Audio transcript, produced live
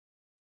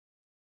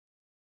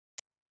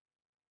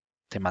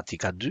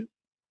Tematika 2,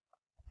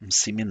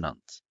 mësimi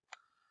 9.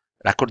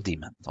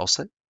 Rakordimet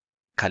ose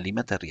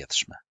kalimet e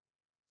rrjedhshme.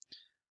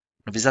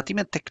 Në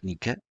vizatimet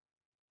teknike,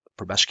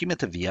 për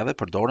bashkimet e vijave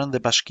përdoren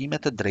dhe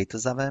bashkimet e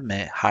drejtëzave me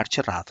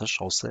harqe rrathësh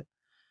ose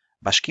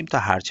bashkim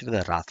të harqeve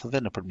dhe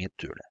rrathëve nëpërmjet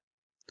tyre.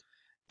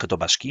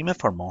 Këto bashkime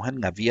formohen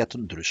nga vija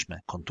të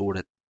ndryshme,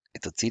 konturet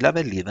e të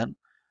cilave lidhen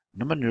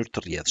në mënyrë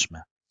të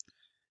rrjedhshme.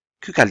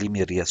 Ky kalim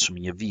i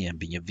rrjedhshëm një vije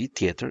mbi një vijë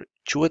tjetër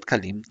quhet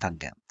kalim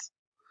tangent.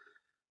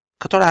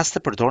 Këto raste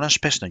përdoren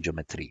shpesh në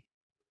gjeometri.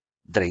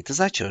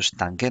 Drejtëza që është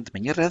tangent me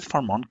një rrjedh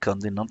formon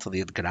këndin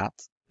 90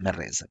 gradë me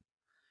rrezen,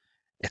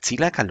 e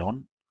cila e kalon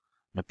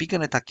në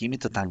pikën e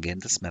takimit të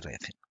tangentës me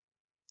rrethin.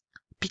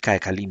 Pika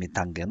e kalimit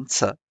tangent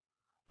C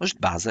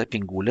është baza e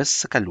pingules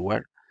së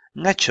kaluar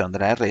nga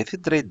qendra e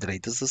rrethit drejt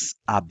drejtëzës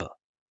AB.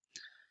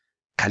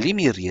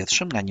 Kalimi i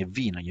rrjedhshëm nga një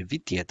vijë në një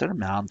vijë tjetër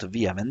me anë të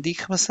vijave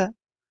ndihmëse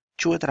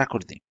quhet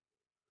rakordim.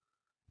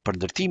 Për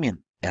ndërtimin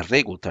e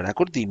rregullt të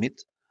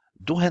rakordimit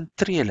duhen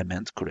 3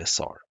 element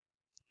kryesor.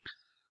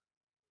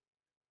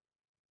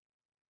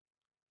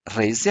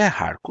 Rrezja e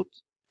harkut,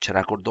 që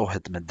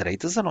rakordohet me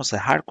drejtëzën ose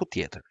harku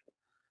tjetër.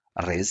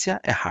 Rrezja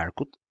e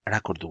harkut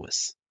rakordues.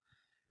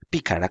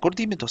 Pika e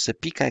rakordimit ose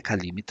pika e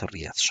kalimit të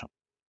rrjedhshëm.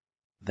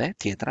 Dhe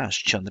tjetra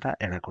është qendra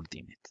e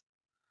rakordimit.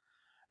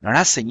 Në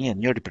rast se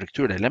njihen njëri prej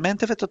këtyre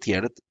elementeve, të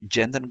tjerët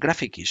gjenden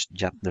grafikisht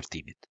gjatë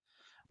ndërtimit.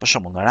 Për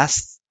shembull, në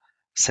rast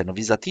se në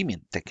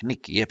vizatimin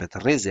teknik jepet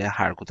rrezja e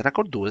harkut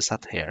rakordues,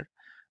 atëherë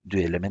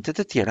dy elementet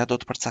e tjera do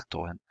të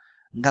përcaktohen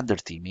nga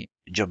ndërtimi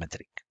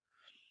gjeometrik.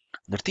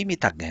 Ndërtimi i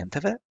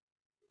tangenteve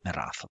me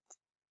rrathët.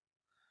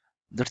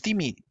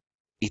 Ndërtimi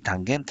i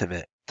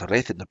tangenteve të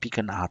rrethit në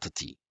pikën A të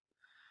tij.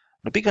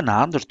 Në pikën A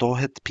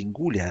ndërtohet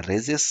pingulja e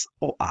rrezjes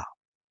OA.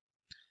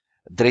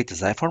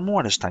 Drejtëza e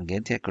formuar është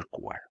tangentja e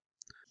kërkuar.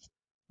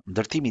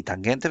 Ndërtimi i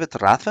tangenteve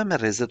të rrathëve me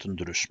rreze të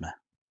ndryshme.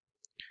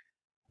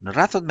 Në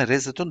rrathët me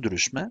rreze të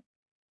ndryshme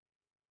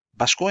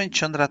bashkohen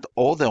qendrat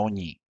O dhe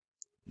O1.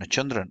 Në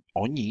qendrën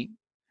O1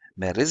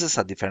 me rreze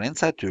sa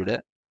diferenca e tyre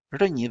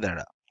R1 dhe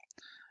R.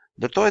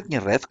 Ndërtohet një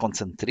rreth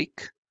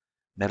koncentrik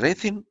me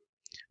rrethin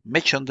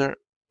me qendër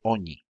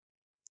O1.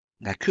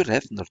 Nga ky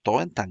rreth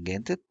ndërtohen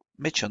tangentet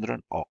me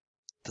qendrën O,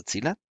 të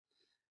cilat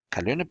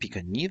kalojnë në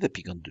pikën 1 dhe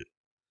pikën 2.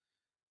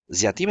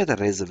 Zgjatimet e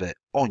rrezeve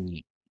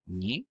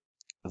O1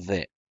 dhe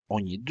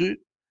O1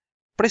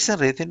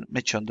 presin rrethin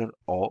me qendër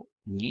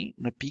O1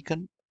 në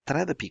pikën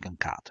 3 dhe pikën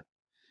 4.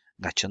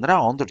 Nga qendra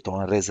O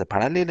ndërtohen rreze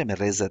paralele me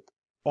rrezet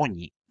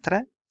O1-3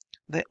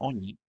 dhe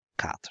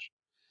O1-4,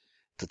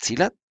 të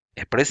cilat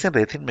e presin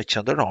rrethin me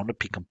qendër O në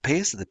pikën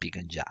 5 dhe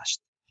pikën 6.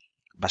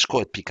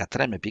 Bashkohet pika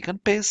 3 me pikën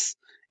 5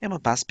 e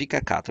më pas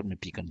pika 4 me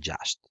pikën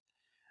 6.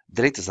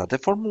 Drejtëzat e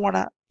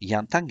formuara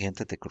janë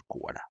tangentet e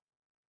kërkuara.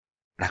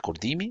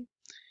 Rakordimi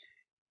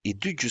i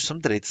dy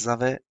gjysmë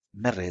drejtëzave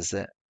me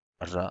rreze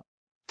R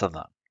të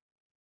dhënë.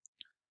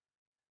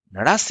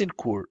 Në rastin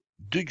kur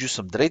dy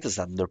gjysmë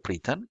drejtëzat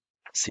ndërpriten,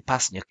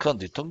 sipas një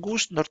këndi të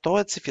ngushtë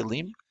ndërtohet si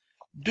fillim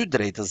dy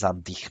drejtëza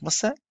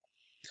ndihmëse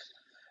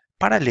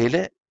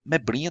paralele me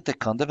brinjët e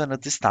këndeve në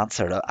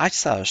distancë R, aq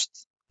sa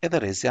është edhe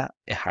rrezja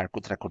e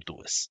harkut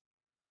rakordues.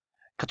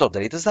 Këto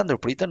drejtëza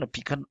ndërpriten në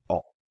pikën O,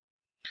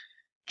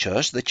 që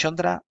është dhe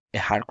qendra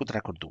e harkut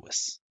rakordues.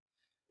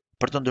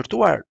 Për të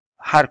ndërtuar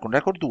harkun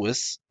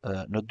rakordues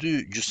në dy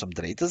gjysmë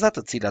drejtëza,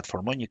 të cilat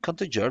formojnë një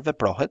kënd të gjerë,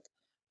 veprohet,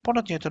 po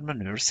në të njëjtën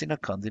mënyrë si në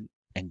këndin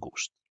e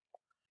ngushtë.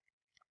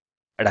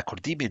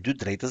 Rakordimi i dy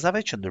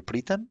drejtëzave që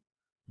ndërpriten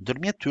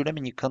ndërmjet tyre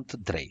me një kënd të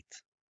drejtë.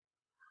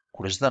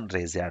 Kur është dhënë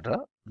rrezja R,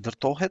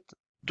 ndërtohet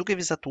duke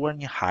vizatuar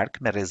një hark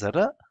me rrezë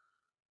R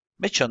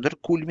me qendër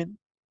kulmin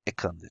e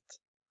këndit.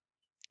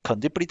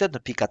 Këndi pritet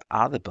në pikat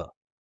A dhe B,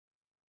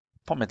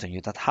 po me të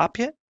njëjtat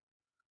hapje,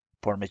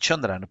 por me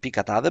qendra në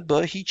pikat A dhe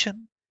B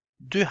hiqen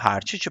dy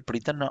harqe që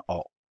priten në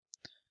O,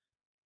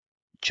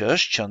 që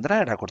është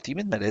qendra e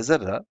rakordimit me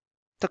rrezë R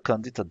të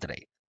këndit të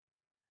drejtë.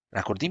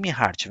 Rakordimi i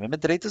harqeve me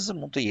drejtëzën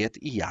mund të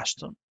jetë i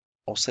jashtëm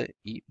ose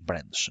i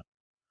brendshëm.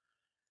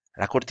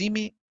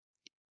 Rakordimi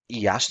i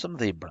jashtëm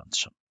dhe i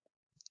brendshëm.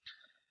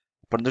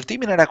 Për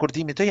ndërtimin e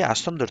rakordimit të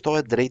jashtëm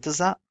ndërtohet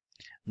drejtëza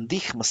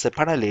ndihmëse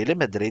paralele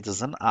me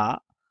drejtëzën A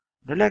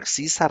në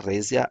largësi sa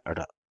rrezja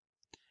R.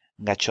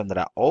 Nga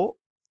qendra O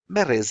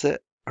me rreze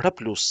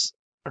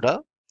R+R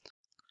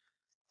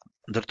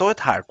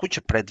ndërtohet harku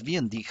që pret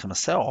vijën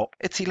ndihmëse O,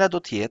 e cila do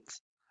të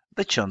jetë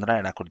dhe qendra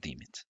e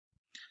rakordimit.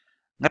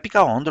 Nga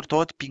pika O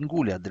ndërtohet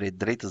pingulja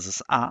drejt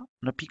drejtëzës A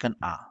në pikën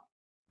A.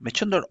 Me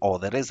qendër O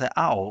dhe rreze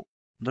AO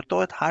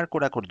ndërtohet harku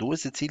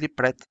rakordues, i cili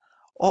pret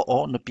OO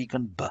në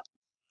pikën B.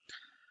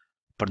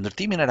 Për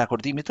ndërtimin e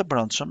rakordimit të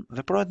brendshëm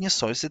veprohet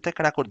njësoj si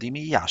tek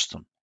rakordimi i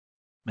jashtëm,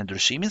 me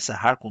ndryshimin se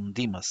harku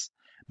ndihmës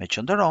me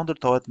qendër O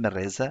ndërtohet me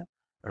rreze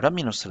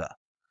R-R,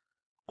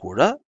 ku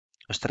R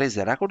është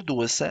rrezja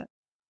rakorduese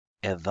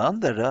e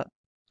dhënë dhe R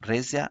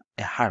rrezja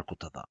e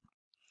harkut të dhënë.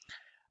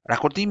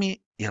 Rakordimi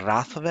i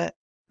rrathëve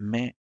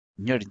me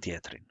njëri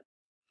tjetrin.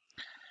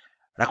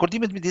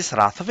 Rakordimet midis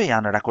rrathëve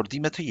janë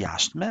rakordime të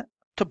jashtme,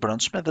 të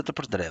brendshme dhe të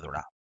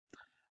përdredhura.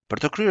 Për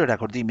të kryer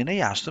rakordimin e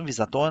jashtëm,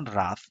 vizatohen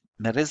rrath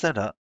me rrezë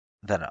r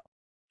dhe r,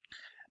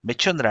 me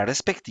qendra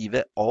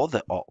respektive o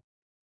dhe o.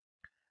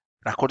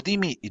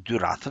 Rakordimi i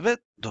dy rrathëve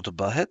do të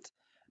bëhet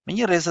me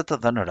një rrezë të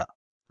dhënë r.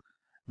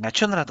 Nga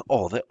qendrat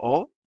o dhe o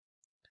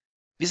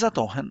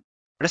vizatohen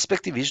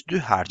respektivisht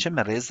dy harqe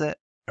me rrezë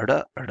r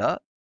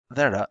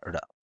dhe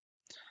r,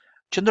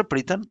 që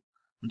ndërpriten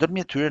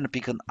ndërmjet tyre në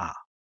pikën A.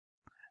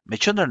 Me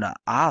qendër në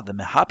A dhe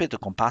me hapje të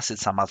kompasit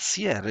sa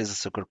madhësia e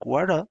rrezës së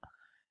kërkuar r,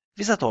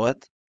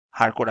 vizatohet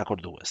harku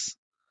rakordues.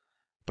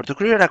 Për të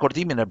kryer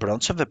rakordimin e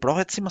brendshëm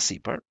veprohet si më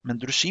sipër, me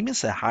ndryshimin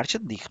se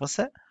harqet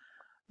ndihmëse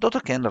do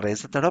të kenë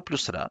rrezet r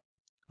plus r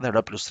dhe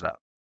r plus r.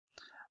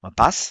 Më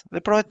pas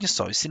veprohet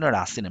njësoj si në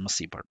rastin e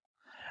mësipër.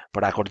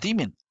 Për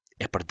rakordimin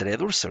e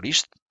përdredhur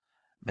sërish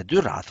me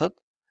dy rrathët,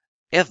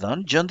 e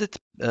dhënë gjendit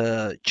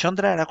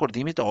qendra e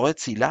rakordimit o e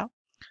cila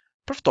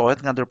përftohet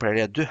nga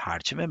ndërprerja dy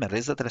harqeve me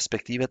rrezet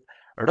respektivet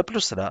r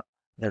plus r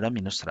dhe r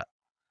minus r.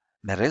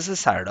 Me rrezë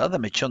sa r dhe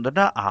me qendër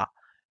në A,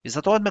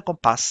 vizatohet me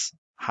kompas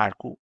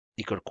harku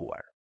i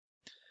kërkuar.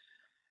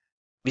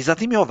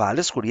 Vizatimi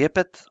ovales kur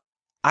jepet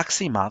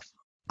aksi i madh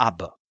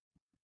AB.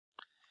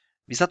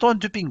 Vizatohen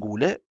dy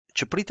pingule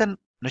që priten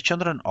në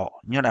qendrën O.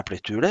 Njëra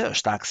prej tyre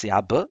është aksi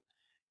AB,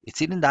 i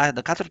cili ndahet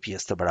në 4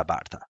 pjesë të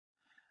barabarta.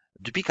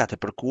 Dy pikat e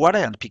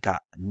përkuara janë pika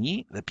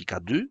 1 dhe pika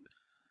 2,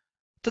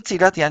 të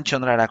cilat janë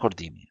qendra e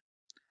rakordimit.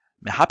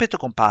 Me hapje të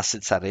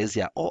kompasit sa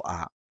rrezja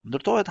OA,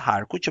 ndërtohet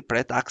harku që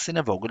pret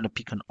aksin e vogël në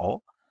pikën O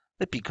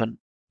dhe pikën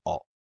O,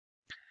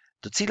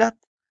 të cilat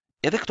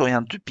edhe këto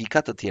janë dy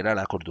pika të tjera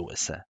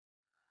rakorduese.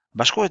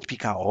 Bashkohet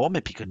pika O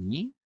me pikën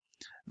 1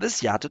 dhe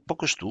zgjatet po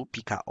kështu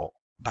pika O.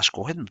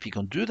 Bashkohet me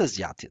pikën 2 dhe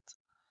zgjatjet.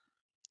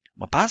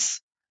 Më pas,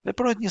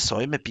 veprohet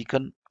njësoj me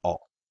pikën O.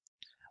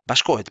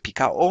 Bashkohet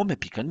pika O me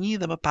pikën 1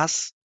 dhe më pas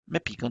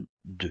me pikën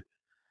 2.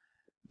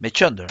 Me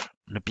qendër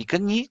në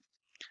pikën 1,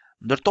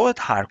 ndërtohet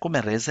harku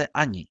me rrezë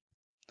A1,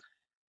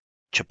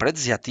 që pret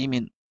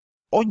zgjatimin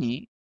O1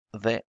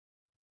 dhe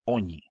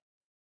O1.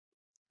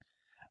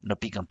 Në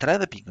pikën 3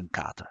 dhe pikën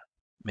 4.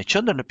 Me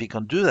qendër në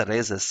pikën 2 dhe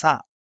rrezë sa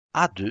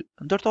A2,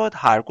 ndërtohet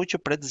harku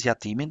që pret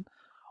zgjatimin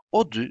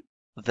O2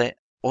 dhe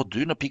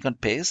O2 në pikën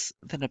 5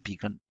 dhe në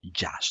pikën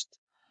 6.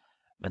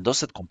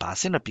 Vendoset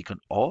kompasi në pikën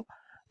O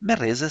me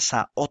rrezë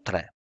sa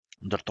O3.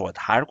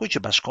 Ndërtohet harku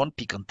që bashkon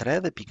pikën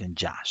 3 dhe pikën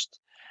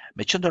 6.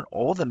 Me qendër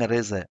O dhe me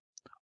rrezë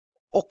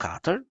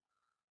O4,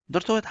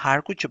 ndërtohet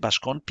harku që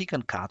bashkon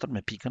pikën 4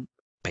 me pikën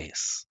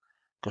 5.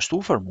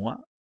 Kështu formua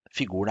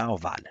figura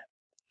ovale.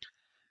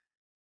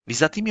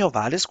 Vizatimi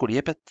ovales kur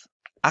jepet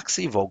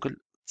aksi i vogël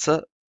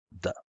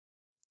CD.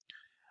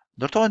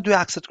 Ndërtohen dy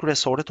akset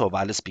kryesore të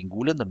ovales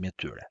pingule ndërmjet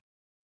tyre.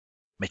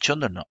 Me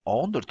qendër në O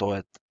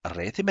ndërtohet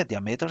rrethi me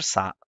diametër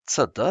sa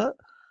CD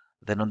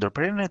dhe në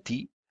ndërprerjen e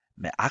tij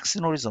me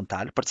aksin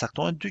horizontal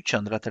përcaktohen dy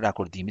qendrat e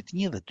rakordimit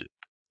 1 dhe 2.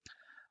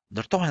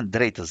 Ndërtohen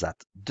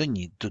drejtëzat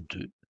D1,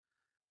 D2,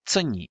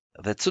 C1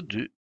 dhe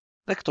C2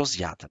 dhe këto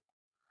zgjaten.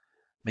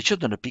 Me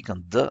qendër në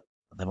pikën D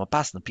dhe më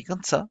pas në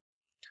pikën C,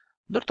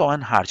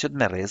 ndërtohen harqet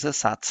me rrezë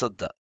sa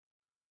CD,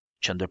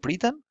 që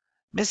ndërpriten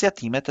me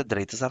zgjatimet e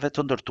drejtëzave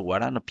të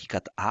ndërtuara në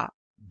pikat A,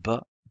 B,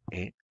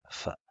 E,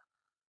 F.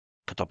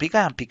 Këto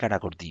pika janë pika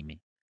rakordimi.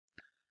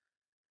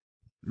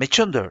 Me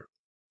qendër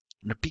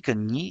në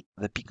pikën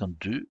 1 dhe pikën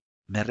 2,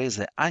 me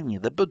rrezë A1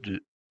 dhe B2,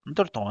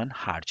 ndërtohen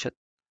harqet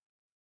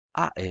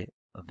AE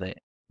dhe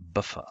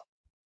BF.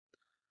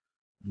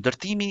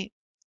 Ndërtimi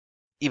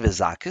i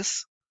vezakës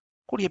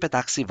kur jepet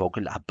aksi i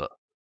vogël AB.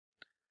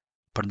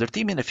 Për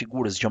ndërtimin e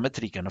figurës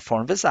gjeometrike në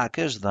formë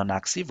vezake është dhënë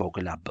aksi i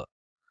vogël AB.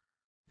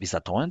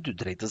 Vizatohen dy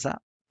drejtëza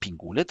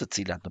pingule të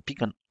cilat në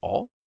pikën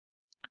O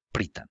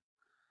priten.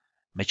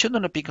 Me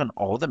qendër në pikën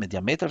O dhe me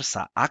diametër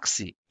sa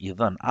aksi i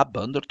dhënë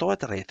AB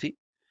ndërtohet rrethi,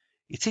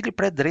 i cili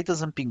pret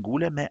drejtëzën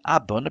pingule me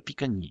AB në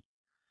pikën 1.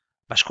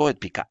 Bashkohet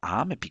pika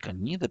A me pikën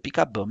 1 dhe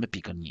pika B me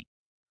pikën 1.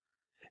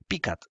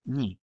 Pikat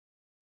 1,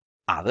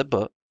 A dhe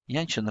B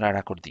janë qendra e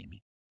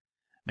rakordimit.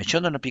 Me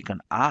qendër në pikën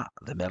A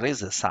dhe me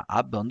rrezë sa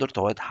AB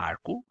ndërtohet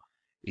harku,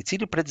 i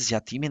cili pret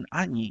zgjatimin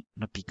A1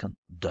 në pikën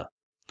D.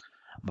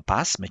 Më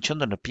pas, me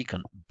qendër në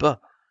pikën B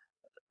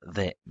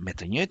dhe me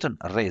të njëjtën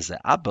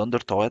rrezë AB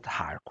ndërtohet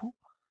harku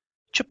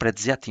që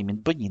pret zgjatimin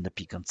B1 në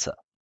pikën C.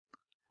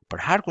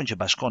 Për harkun që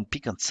bashkon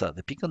pikën C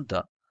dhe pikën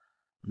D,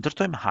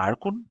 ndërtojmë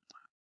harkun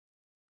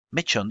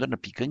me qendër në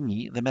pikën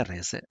 1 dhe me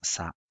rrezë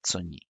sa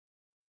C1.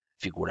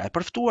 Figura e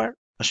përftuar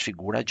është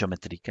figura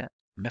gjeometrike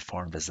me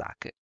formë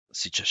vezake,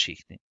 siç e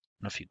shihni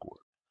në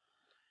figurë.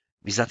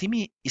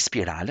 Vizatimi i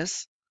spirales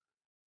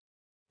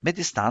me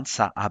distancë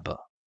sa AB.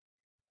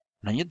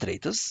 Në një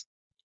drejtës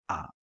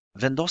A,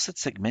 vendoset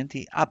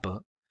segmenti AB,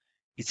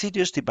 i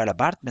cili është i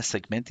barabartë me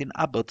segmentin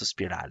AB të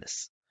spirales.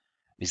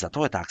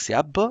 Vizatohet aksi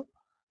AB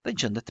dhe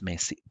gjendet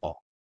mesi O.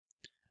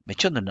 Me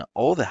qendër në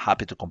O dhe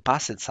hapje të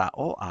kompasit sa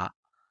OA,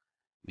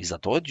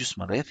 vizatohet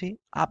gjysmërrjethi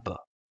AB.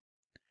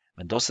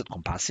 Vendoset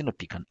kompasi në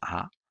pikën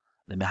A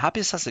dhe me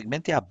hapje sa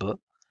segmenti AB,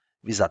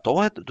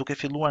 vizatohet duke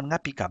filluar nga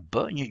pika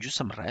B një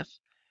gjysmërrjeth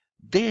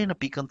deri në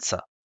pikën C.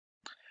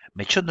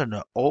 Me qendër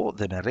në O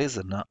dhe me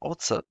rrezë në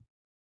OC,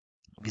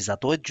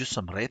 vizatohet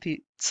gjysmërrjethi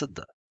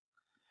CD.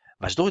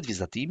 Vazhdohet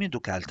vizatimi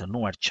duke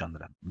alternuar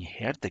qendrën, një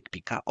herë tek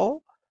pika O,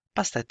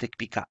 pastaj tek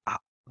pika A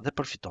dhe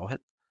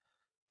përfitohet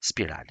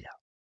spiralja.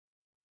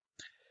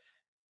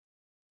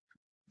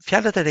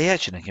 Fjalët e reja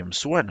që ne kemi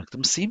mësuar në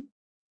këtë mësim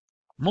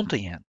mund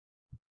të jenë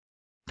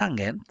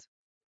tangent,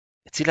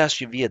 e cila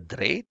është një vije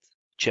drejt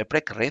që e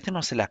prek rrethin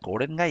ose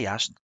lakoren nga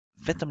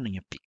jashtë vetëm në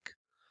një pikë.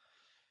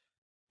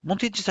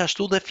 Mund të jetë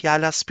gjithashtu dhe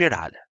fjala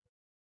spirale,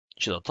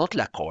 që do të thotë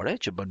lakore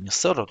që bën një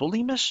sër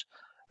rrotullimesh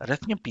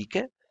rreth një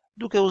pike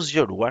duke u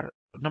zgjeruar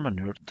në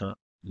mënyrë të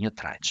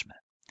njëtrajtshme.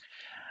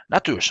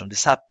 Natyrshëm,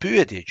 disa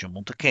pyetje që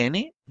mund të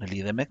keni në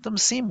lidhje me këtë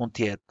mësim mund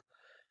të jetë: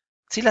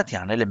 cilat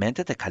janë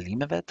elementet e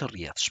kalimeve të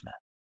rrjedhshme?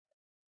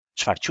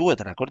 Çfarë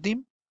quhet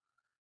rakordim?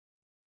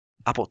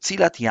 Apo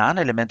cilat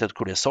janë elementet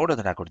kryesore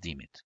të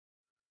rakordimit?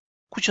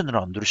 Ku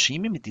qëndron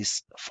ndryshimi midis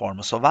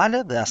formës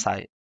ovale dhe asaj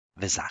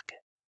vezake?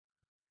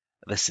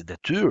 Dhe si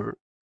detyrë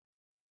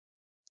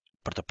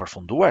për të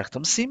përfunduar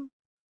këtë mësim,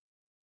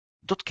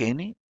 do të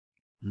keni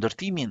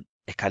ndërtimin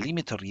e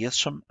kalimit të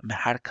rrjedhshëm me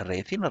harq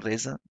rrethi në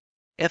rrezën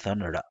e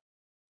dhënë R.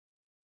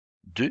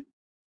 2.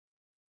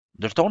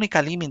 Ndërtoni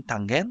kalimin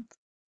tangent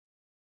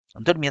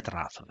ndërmjet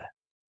rrathëve.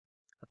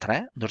 3.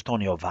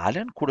 Ndërtoni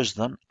ovalen kur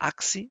është dhënë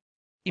aksi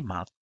i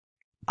madh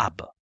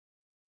AB.